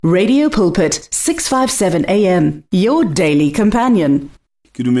Radio Pulpit, 657 AM, your daily companion.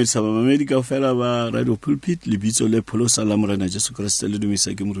 Ke dumedisa babamedi kaofela ba Radio Pulpit lebitso le pholosa la morena Jesu Kriste le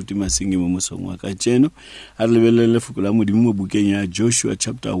dumisa ke moruti masengi mo mosong wa ka tseno a re lebelele lefoko la modimo mo bukeng ya Joshua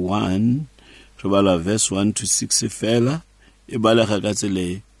chapter 1 re bala verse 1 to 6 fela e balega ka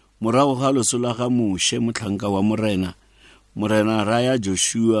tsele morago ga losola ga moshe motlhanka wa morena raya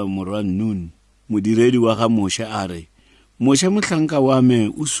Joshua morwa Nun modiredi wa ga moshe a re moshe motlhanka wa me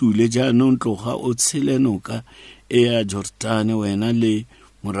o sule jaanong tloga o tshele noka e ya Jordane wena le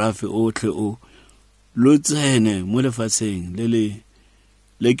morafe otlhe o lo tsene mo lefatsheng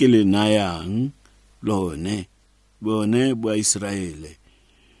le ke le nayang lone bone ba Israele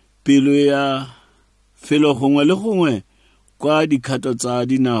pelo ya felo gongwe le gongwe kwa dikhato tsa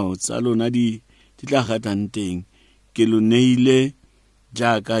dinao tsa lona di tla gatang teng ke lo neile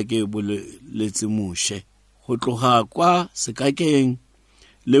jaaka ke boletse moshe go tloga kwa sekakeng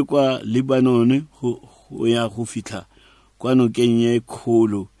le kwa Lebanon go ya go fitla kwa nokeng ye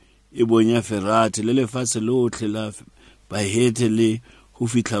kgolo e bonya Ferati le lefatshe lotlhe la Bahete le go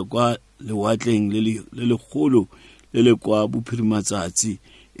fitla kwa lewatleng le legolo le le kwa bophirimatsatsi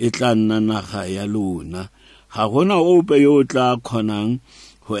e tla nna naga ya lona ga gona ope yo tla khonang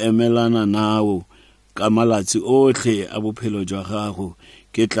go emelana nao ka malatsi otlhe a bophelo jwa gago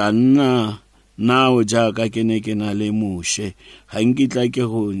ke tla nna nao jaaka ke ne ke na le moshe ga nkitla ke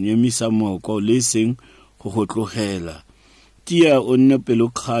go nyemisa moko le seng go tlogela tia o nne pelo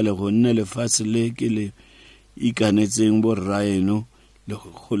khale go nne lefatshe le ke le ikanetseng borraeno le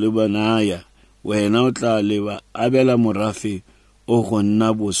go le banaya wena o tla leba abela morafe o go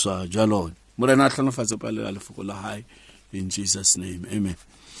nna boswa jwa lona morena a tlhonofatse pale a lefoko la hae in Jesus name amen.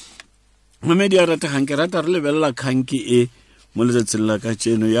 Mamedi a rata hanke rata re lebella khanki e mo letsatsing la ka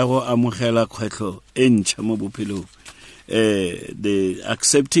tseno ya go amogela kgwetlo e ntšha mo bophelong the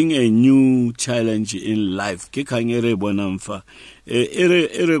accepting a new challenge in life ke khang ere bonang fa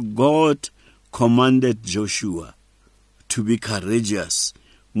ere God commanded Joshua to be courageous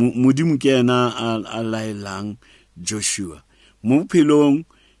modimo ke ena a laelang Joshua mo bophelong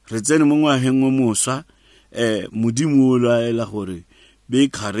re tsene mo ngwageng o moswa modimo o laela gore be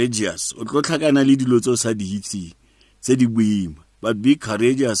courageous o tlo tlhakana le dilo tso sa di itse tse di boima but be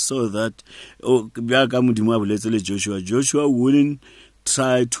courageous so that bjaka modimo a boletse le Joshua wouldn't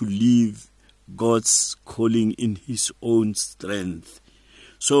try to live God's calling in his own strength.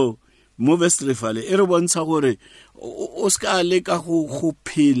 So mo verse 3 fale e re bontsha gore o ska leka go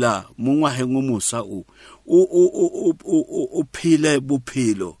phela mo ngwageng o moswa o phele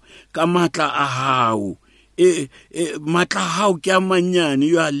bophelo ka matla a hao matla hao ke a manyane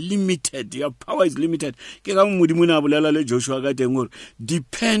you are limited your power is limited ke ka modimo na bolela le Joshua ka teng gore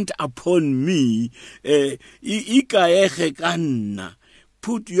depend upon me ikaege ka nna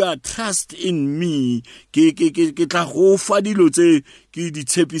put your trust in me ke tla go fa dilo tse ke di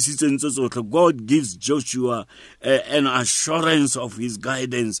tshepisitseng tsotlhe God gives Joshua an assurance of his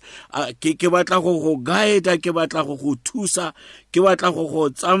guidance ke batla go guide ke batla go thusa ke batla go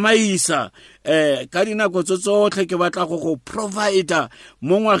tsamaisa ka dinako tsotlhe ke batla go provide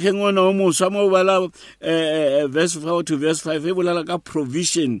mo ngwageng ona o moswa mo bala verse 4 to verse 5 e bolela ka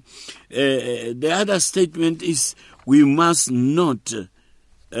provision. The other statement is we must not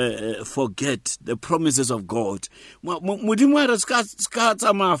forget the promises of God. Modimo re ska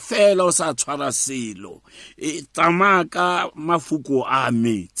tsama fela o sa tshwara selo tsamaka mafuko a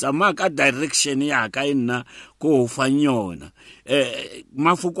me tsamaka direction ya ka nna go fanyona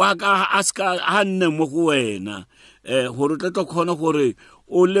mafuko aka aska hanne mo go wena gore tlo khona gore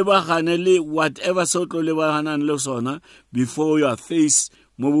o lebagane le whatever so tlo lebaganang le sona before your face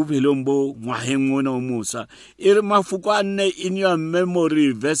mo bophelong bo ngwageng mona o mosa ere mafuko a nne in your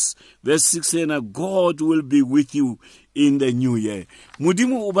memory verse 6 ena God will be with you in the new year.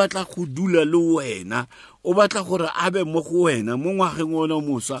 Modimo o batla go dula le wena o batla gore abe mo go wena mo ngwageng ona o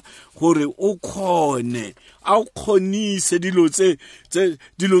mosa gore o khone a o khonise dilo tse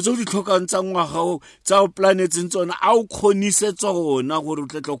di tlhokang tsa ngwaga tsa o planetseng tsona a o khonise tsona gore o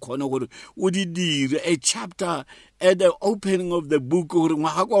tletlo khona gore o di dire a chapter at the opening of the book gore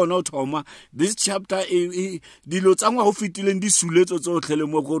ngwaga kwa ona o thoma this chapter dilo tsa ngwaga o fitileng di suletso tsotlhe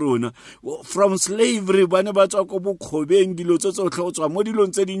mo go rona from slavery bane ba tswa go bokhobeng dilo tsotlhe o tswa mo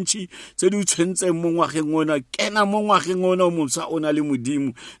dilong tse dintsi tse di tshwentseng mo ngwageng ona kena mo ngwageng ona o motsa ona le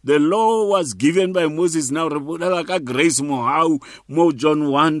modimo. The law was given by Moses now re bolela ka grace mo hao mo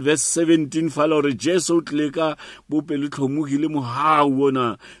John 1 verse 17 fala re Jesu tleka bopelo tlhomogile mo hao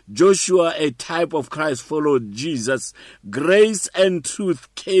bona Joshua a type of Christ followed Jesus Jesus. Grace and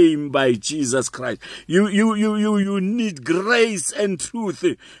truth came by Jesus Christ. You need grace and truth.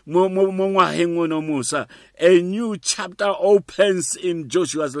 A new chapter opens in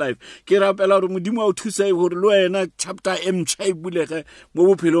Joshua's life. Chapter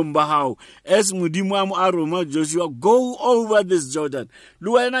as Aroma Joshua, go over this Jordan.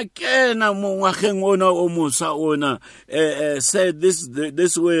 Luena kena mongwageng ona o mosa ona said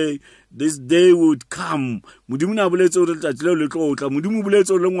this way this day would come. Mudimu na boletse o letsatsi le tlo tla. Mudimu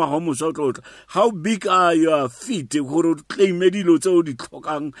boletse o le ngwaga o mosa o tlo tla. How big are your feet? Gore claim dilo tse o di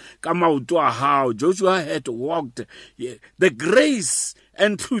tlhokang ka maoto a hao. Joshua had walked the grace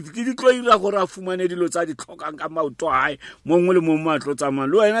and truth. Ke di tloila gore a fumane dilo tsa di tlhokang ka maoto a hae mongwe le mongwe a tlo tsamaya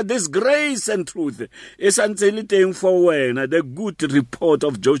le wena. This grace and truth is santse le teng for wena. The good report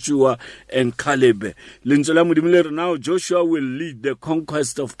of Joshua and Caleb. Lentswe la Modimo le re now Joshua will lead the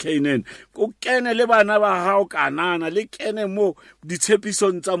conquest of Canaan. Go kene le bana ba hao Kanana le kene mo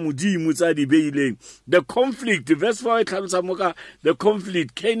ditshepisong tsa Modimo tsa di beileng. The conflict, verse 4 tlhalosa moka, the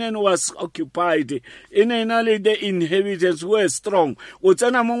conflict, Canaan was occupied. The inhabitants were strong. O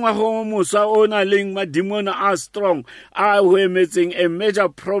tsena mo ngwageng mo mosa o na leng madimona are strong. We're meeting a major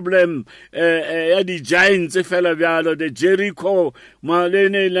problem ya di giants fela bjalo, the Jericho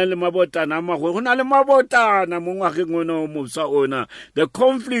malene le mabotana magwe go na le mabotana mo ngwageng ona mo mosa ona. The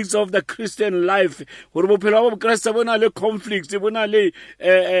conflicts of the Christian life, gore bophelo ba Kriste bona le conflicts, bona le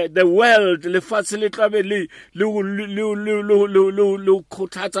the world le fatshe le tlabe le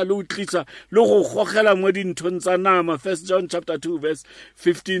khothatsa le utlisa le go gogela mo dinthong tsa nama. 1 John chapter 2 verse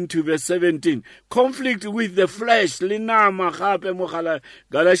 15 to verse 17. Conflict with the flesh le nama gape mo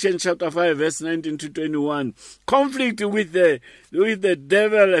Galatians chapter 5 verse 19 to 21. Conflict with the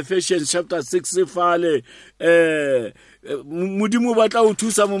devil, Ephesians chapter 6 fale Modimo batla o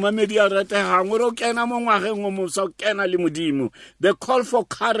thusa mo mamedi a ratehang gore o kena mo ngwageng o mosa o kena le Modimo. The call for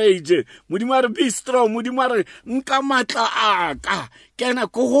courage. Modimo a re be strong. Modimo a re nka matla aka kena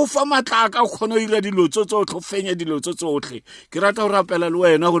go go fa matla aka o kgona ira dilo tsotlhe o fenya dilo tsotlhe. Ke rata go rapela le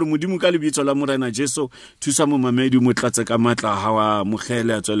wena gore Modimo ka lebitso la Morena Jesu thusa mo mamedi mo tlatse ka matla ha wa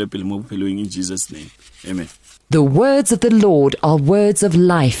mogele a tswele pele mo bophelong in Jesus name. Amen. The words of the Lord are words of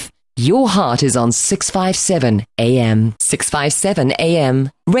life. Your heart is on 657 AM. 657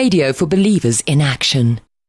 AM, radio for believers in action.